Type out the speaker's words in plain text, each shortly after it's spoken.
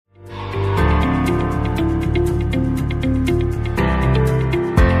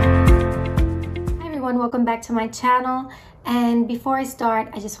welcome back to my channel. And before I start,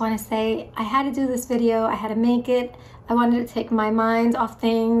 I just want to say I had to do this video. I had to make it. I wanted to take my mind off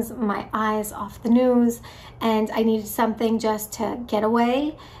things, my eyes off the news, and I needed something just to get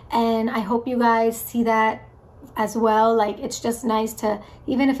away. And I hope you guys see that as well. Like, it's just nice to,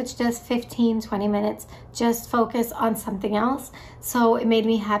 even if it's just 15-20 minutes, just focus on something else. So it made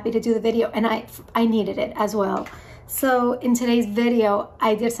me happy to do the video, and I needed it as well. So in today's video,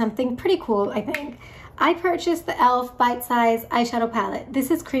 I did something pretty cool, I think. I purchased the Elf Bite Size Eyeshadow Palette. This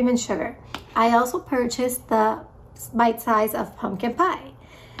is cream and sugar. I also purchased the bite size of pumpkin pie.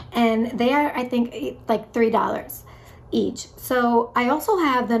 And they are, I think, like $3 each. So I also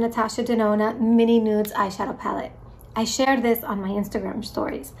have the Natasha Denona Mini Nudes Eyeshadow Palette. I shared this on my Instagram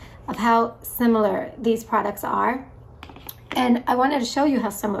stories of how similar these products are. And I wanted to show you how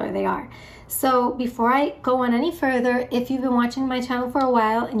similar they are. So before I go on any further, if you've been watching my channel for a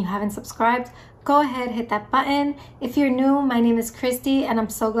while and you haven't subscribed, go ahead, hit that button. If you're new, my name is Christy and I'm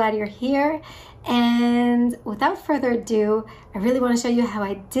so glad you're here. And without further ado, I really want to show you how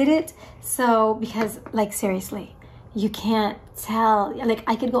I did it. So, because like seriously, you can't tell. Like,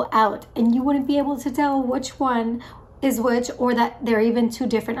 I could go out and you wouldn't be able to tell which one is which, or that they're even two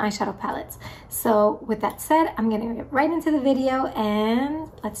different eyeshadow palettes. So with that said, I'm gonna get right into the video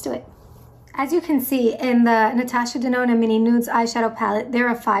and let's do it. As you can see in the Natasha Denona Mini Nudes Eyeshadow Palette, there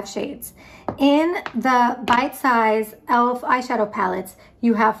are 5 shades. In the Bite Size Elf Eyeshadow Palettes,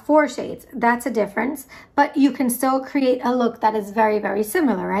 you have 4 shades. That's a difference, but you can still create a look that is very, very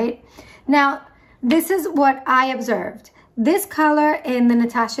similar, right? Now, this is what I observed. This color in the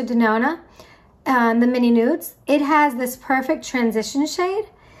Natasha Denona, the Mini Nudes, it has this perfect transition shade,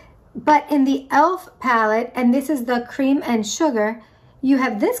 but in the Elf palette, and this is the cream and sugar, you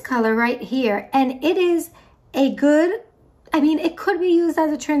have this color right here, and it is a good, I mean, it could be used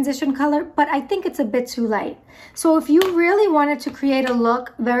as a transition color, but I think it's a bit too light. So if you really wanted to create a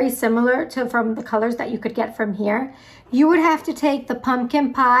look very similar to from the colors that you could get from here, you would have to take the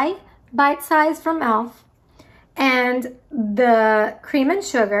pumpkin pie bite size from Elf and the cream and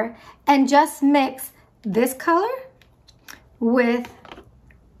sugar and just mix this color with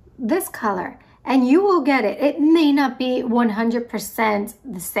this color, and you will get it. It may not be 100%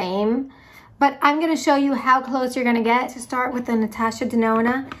 the same, but I'm going to show you how close you're going to get. To start with the Natasha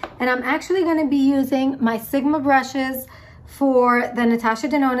Denona, and I'm actually going to be using my Sigma brushes for the Natasha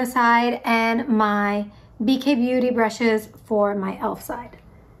Denona side and my BK Beauty brushes for my Elf side.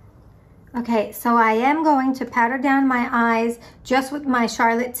 Okay, so I am going to powder down my eyes just with my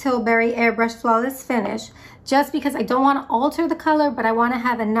Charlotte Tilbury Airbrush Flawless Finish, just because I don't want to alter the color, but I want to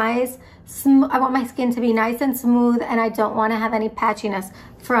have a nice, I want my skin to be nice and smooth, and I don't want to have any patchiness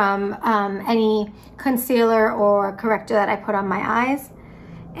from any concealer or corrector that I put on my eyes.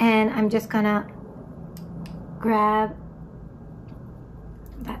 And I'm just gonna grab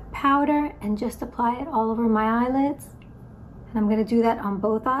that powder and just apply it all over my eyelids. And I'm going to do that on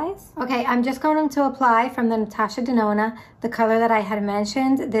both eyes. Okay, I'm just going to apply from the Natasha Denona the color that I had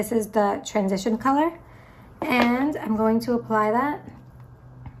mentioned. This is the transition color. And I'm going to apply that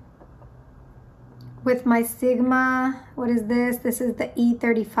with my Sigma, what is this? This is the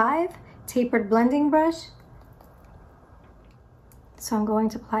E35 tapered blending brush. So I'm going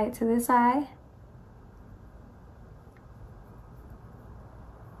to apply it to this eye.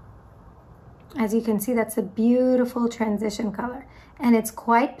 As you can see, that's a beautiful transition color, and it's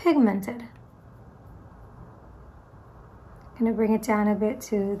quite pigmented. I'm gonna bring it down a bit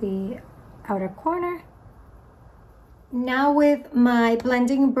to the outer corner. Now with my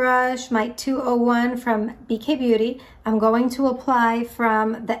blending brush, my 201 from BK Beauty, I'm going to apply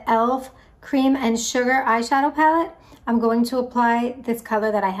from the Elf Cream and Sugar Eyeshadow Palette. I'm going to apply this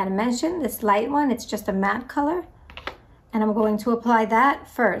color that I had mentioned, this light one. It's just a matte color. And I'm going to apply that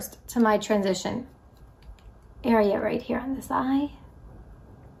first to my transition area right here on this eye.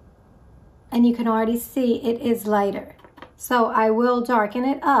 And you can already see it is lighter. So I will darken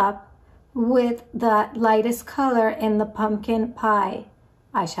it up with the lightest color in the Pumpkin Pie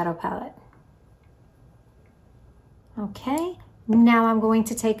eyeshadow palette. Okay, now I'm going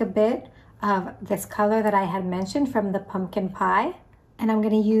to take a bit of this color that I had mentioned from the Pumpkin Pie. And I'm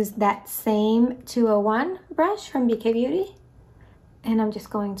going to use that same 201 brush from BK Beauty. And I'm just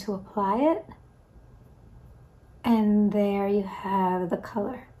going to apply it. And there you have the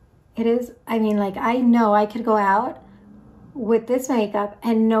color. It is, I mean, like, I know I could go out with this makeup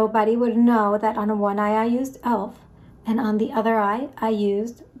and nobody would know that on one eye I used Elf and on the other eye I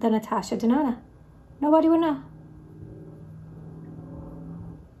used the Natasha Denona. Nobody would know.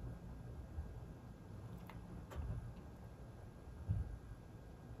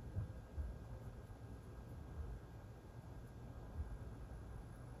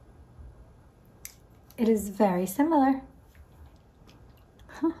 It is very similar.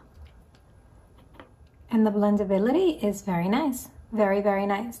 And the blendability is very nice. Very, very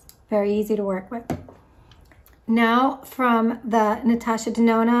nice. Very easy to work with. Now from the Natasha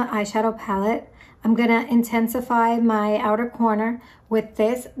Denona eyeshadow palette, I'm gonna intensify my outer corner with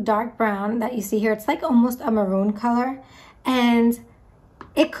this dark brown that you see here. It's like almost a maroon color, and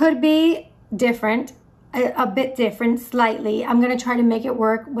it could be different, a bit different slightly. I'm gonna try to make it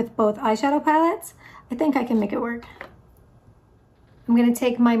work with both eyeshadow palettes. I think I can make it work. I'm gonna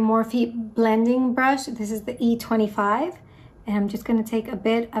take my Morphe blending brush. This is the E25. And I'm just gonna take a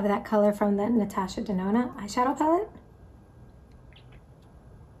bit of that color from the Natasha Denona eyeshadow palette.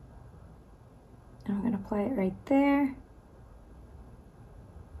 And I'm gonna apply it right there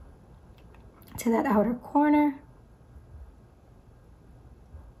to that outer corner.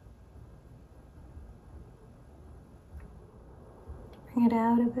 Bring it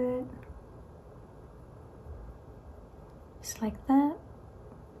out a bit. Just like that.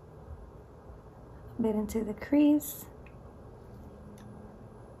 A bit into the crease.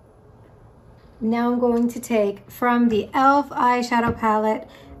 Now I'm going to take from the Elf eyeshadow palette,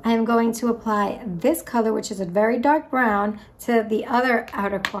 I'm going to apply this color, which is a very dark brown, to the other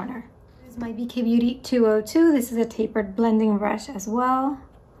outer corner. This is my BK Beauty 202. This is a tapered blending brush as well.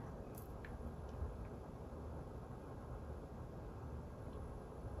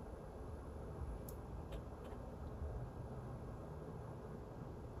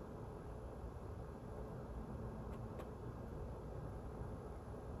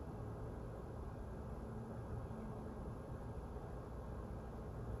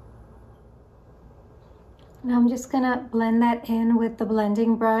 Now I'm just gonna blend that in with the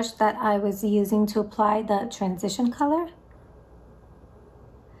blending brush that I was using to apply the transition color.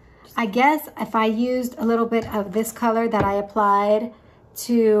 I guess if I used a little bit of this color that I applied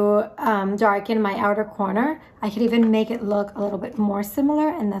to darken my outer corner, I could even make it look a little bit more similar,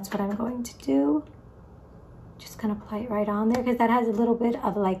 and that's what I'm going to do. Just gonna apply it right on there because that has a little bit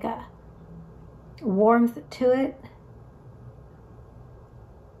of like a warmth to it.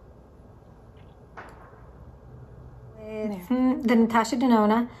 The Natasha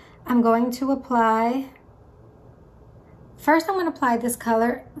Denona, I'm going to apply, first I'm going to apply this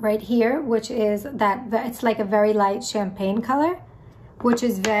color right here, which is that, it's like a very light champagne color, which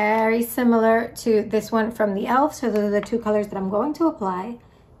is very similar to this one from the Elf. So those are the two colors that I'm going to apply.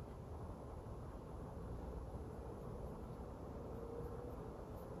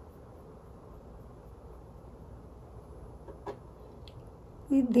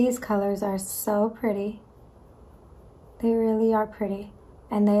 These colors are so pretty. They really are pretty,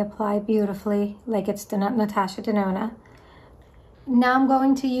 and they apply beautifully like it's Natasha Denona. Now I'm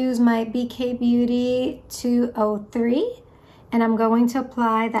going to use my BK Beauty 203, and I'm going to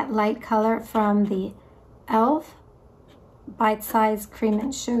apply that light color from the Elf Bite Size Cream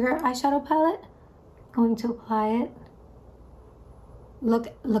and Sugar eyeshadow palette. I'm going to apply it.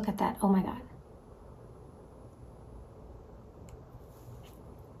 Look at that, oh my God.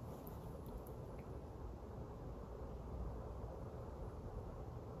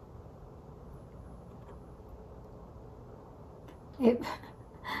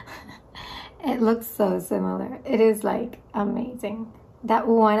 It looks so similar. It is like amazing. That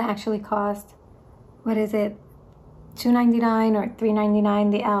one actually cost, what is it, $2.99 or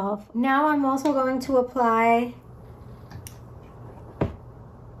 $3.99, the Elf. Now I'm also going to apply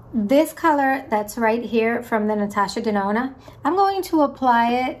this color that's right here from the Natasha Denona. I'm going to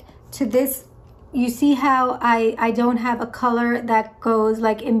apply it to this. You see how I don't have a color that goes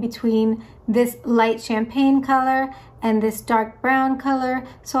like in between this light champagne color and this dark brown color.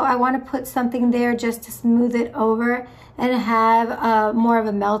 So I want to put something there just to smooth it over and have more of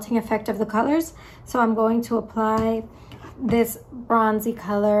a melting effect of the colors. So I'm going to apply this bronzy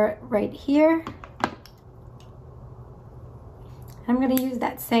color right here. I'm going to use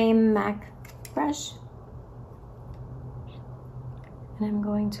that same MAC brush. And I'm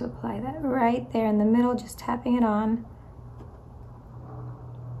going to apply that right there in the middle, just tapping it on.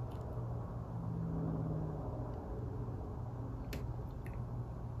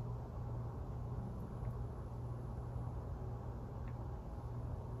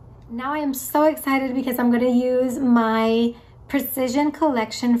 Now I am so excited because I'm going to use my Precision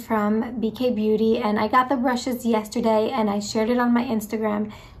collection from BK Beauty, and I got the brushes yesterday and I shared it on my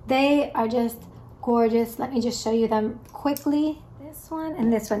Instagram. They are just gorgeous. Let me just show you them quickly. This one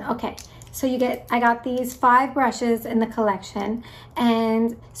and this one. Okay, so I got these 5 brushes in the collection,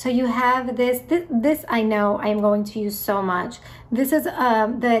 and so you have this I know I am going to use so much. This is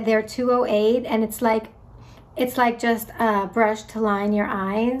their 208, and it's like It's like just a brush to line your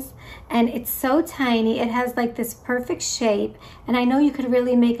eyes, and it's so tiny. It has like this perfect shape, and I know you could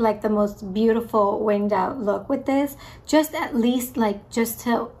really make like the most beautiful winged out look with this, just at least like just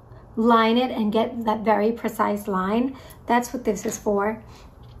to line it and get that very precise line. That's what this is for.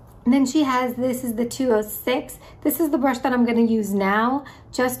 And then she has, this is the 206. This is the brush that I'm going to use now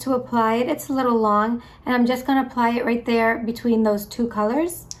just to apply it. It's a little long, and I'm just going to apply it right there between those two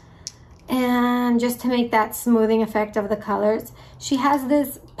colors, and just to make that smoothing effect of the colors. She has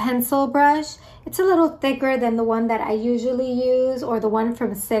this pencil brush. It's a little thicker than the one that I usually use, or the one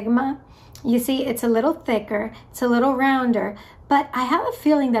from Sigma. You see, it's a little thicker, it's a little rounder, but I have a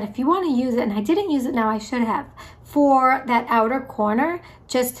feeling that if you want to use it, and I didn't use it now, I should have, for that outer corner,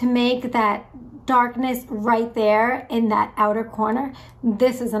 just to make that darkness right there in that outer corner,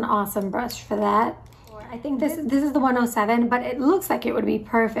 this is an awesome brush for that. I think this is the 107, but it looks like it would be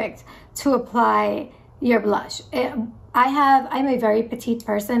perfect to apply your blush. I'm a very petite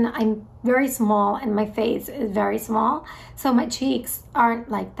person. I'm very small, and my face is very small, so my cheeks aren't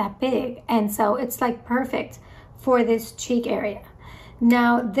like that big, and so it's like perfect for this cheek area.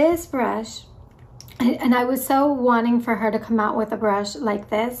 Now this brush, and I was so wanting for her to come out with a brush like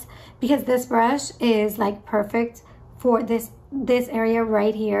this, because this brush is like perfect for this area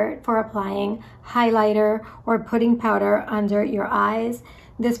right here for applying highlighter or putting powder under your eyes.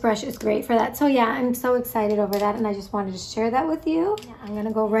 This brush is great for that. So yeah, I'm so excited over that, and I just wanted to share that with you. I'm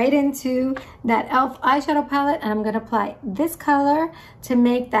gonna go right into that Elf eyeshadow palette, and I'm gonna apply this color to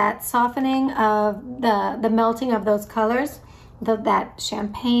make that softening of the melting of those colors, that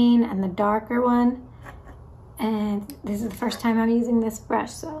champagne and the darker one. And this is the first time I'm using this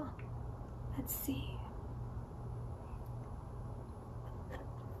brush, so let's see.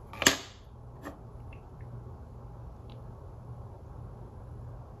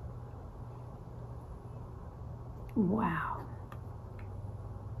 Wow.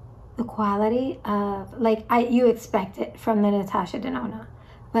 The quality of, like, you expect it from the Natasha Denona,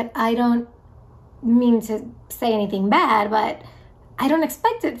 but I don't mean to say anything bad, but I don't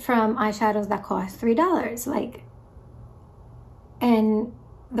expect it from eyeshadows that cost $3. Like, and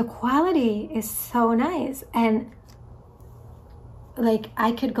the quality is so nice, and like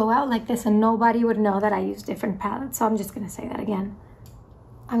I could go out like this and nobody would know that I use different palettes. So I'm just gonna say that again.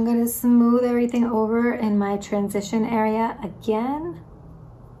 I'm gonna smooth everything over in my transition area again.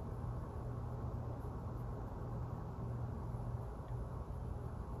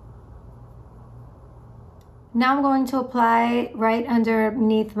 Now I'm going to apply right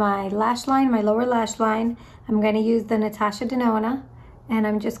underneath my lash line, my lower lash line. I'm gonna use the Natasha Denona, and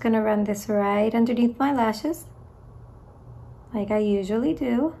I'm just gonna run this right underneath my lashes, like I usually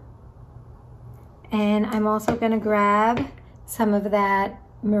do. And I'm also gonna grab some of that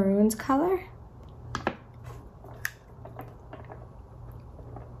maroons color,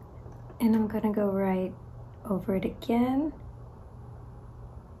 and I'm gonna go right over it again.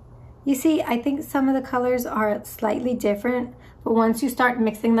 You see, I think some of the colors are slightly different, but once you start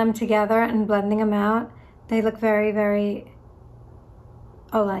mixing them together and blending them out, they look very, very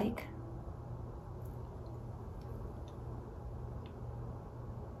alike.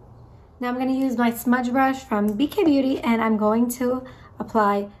 Now I'm going to use my smudge brush from BK Beauty, and I'm going to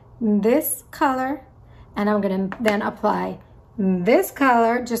apply this color, and I'm going to then apply this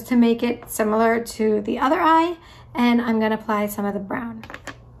color just to make it similar to the other eye, and I'm going to apply some of the brown.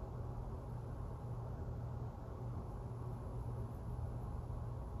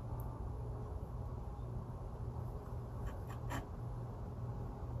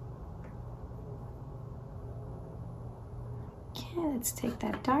 Okay, let's take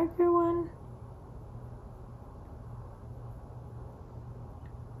that darker one.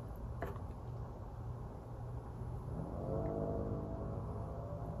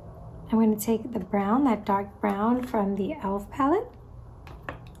 I'm going to take the brown, that dark brown from the Elf palette,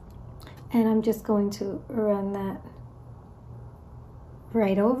 and I'm just going to run that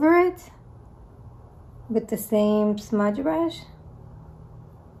right over it with the same smudge brush.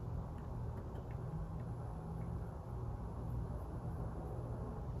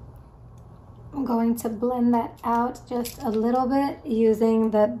 I'm going to blend that out just a little bit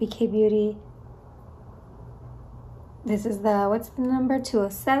using the BK Beauty. This is the, what's the number,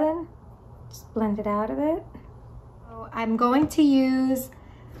 207. Just blend it out of it. So I'm going to use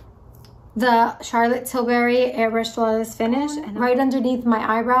the Charlotte Tilbury Airbrush Flawless Finish and right underneath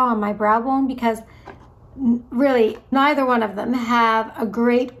my eyebrow on my brow bone, because really neither one of them have a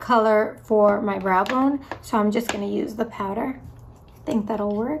great color for my brow bone. So I'm just going to use the powder. I think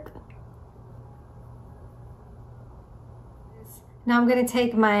that'll work. Now I'm gonna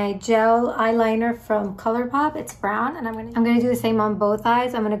take my gel eyeliner from ColourPop, it's brown, and I'm gonna do the same on both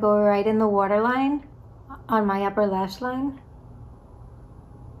eyes. I'm gonna go right in the waterline on my upper lash line.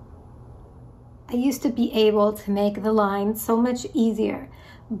 I used to be able to make the line so much easier,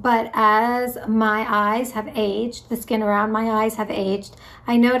 but as my eyes have aged, the skin around my eyes have aged,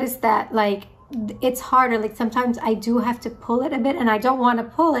 I noticed that like it's harder. Like sometimes I do have to pull it a bit, and I don't want to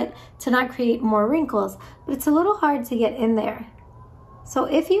pull it to not create more wrinkles, but it's a little hard to get in there. So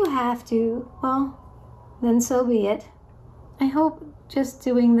if you have to, well, then so be it. I hope just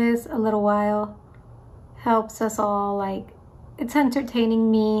doing this a little while helps us all. Like, it's entertaining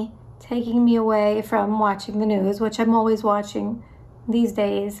me, taking me away from watching the news, which I'm always watching these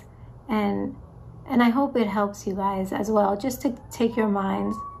days. And I hope it helps you guys as well, just to take your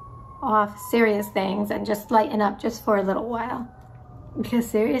minds off serious things and just lighten up just for a little while. Because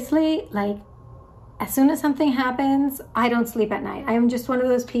seriously, like, as soon as something happens, I don't sleep at night. I am just one of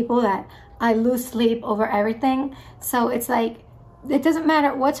those people that I lose sleep over everything. So it's like, it doesn't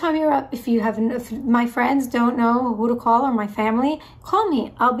matter what time you're up. If my friends don't know who to call, or my family, call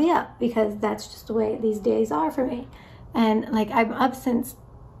me, I'll be up, because that's just the way these days are for me. And like, I'm up since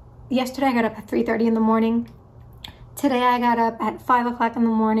yesterday. I got up at 3:30 in the morning. Today I got up at 5 o'clock in the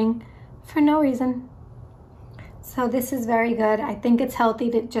morning for no reason. So this is very good. I think it's healthy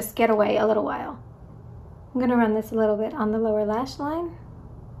to just get away a little while. I'm gonna run this a little bit on the lower lash line.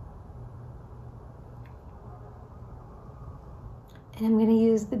 And I'm gonna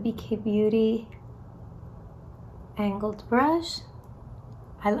use the BK Beauty angled brush.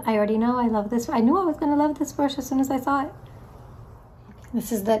 I already know I love this. I knew I was gonna love this brush as soon as I saw it.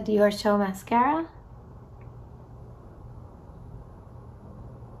 This is the Dior Show mascara.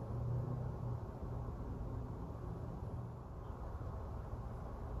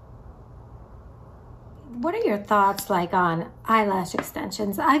 What are your thoughts like on eyelash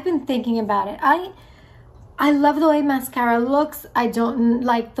extensions? I've been thinking about it. I love the way mascara looks. I don't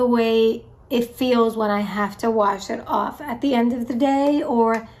like the way it feels when I have to wash it off at the end of the day,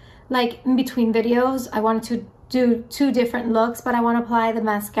 or like in between videos. I wanted to do 2 different looks, but I want to apply the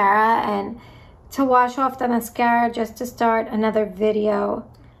mascara and to wash off the mascara just to start another video.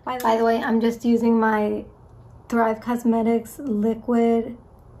 By the way, I'm just using my Thrive Cosmetics liquid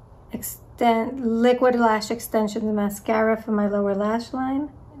lash extension mascara for my lower lash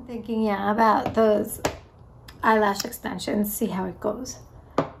line. I'm thinking, yeah, about those eyelash extensions, see how it goes.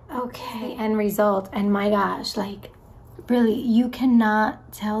 Okay, end result, and my gosh, like, really, you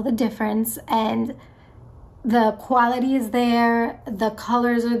cannot tell the difference, and the quality is there, the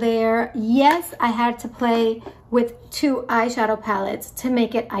colors are there. Yes, I had to play with 2 eyeshadow palettes to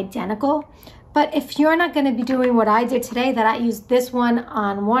make it identical. But if you're not going to be doing what I did today, that I used this one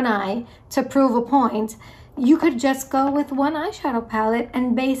on one eye to prove a point, you could just go with 1 eyeshadow palette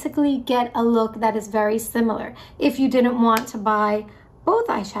and basically get a look that is very similar if you didn't want to buy both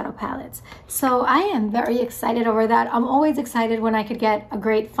eyeshadow palettes. So I am very excited over that. I'm always excited when I could get a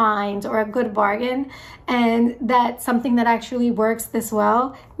great find or a good bargain, and that something that actually works this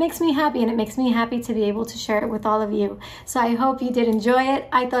well makes me happy, and it makes me happy to be able to share it with all of you. So I hope you did enjoy it.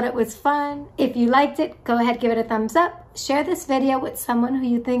 I thought it was fun. If you liked it, go ahead, give it a thumbs up. Share this video with someone who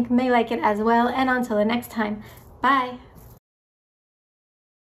you think may like it as well, and until the next time, bye.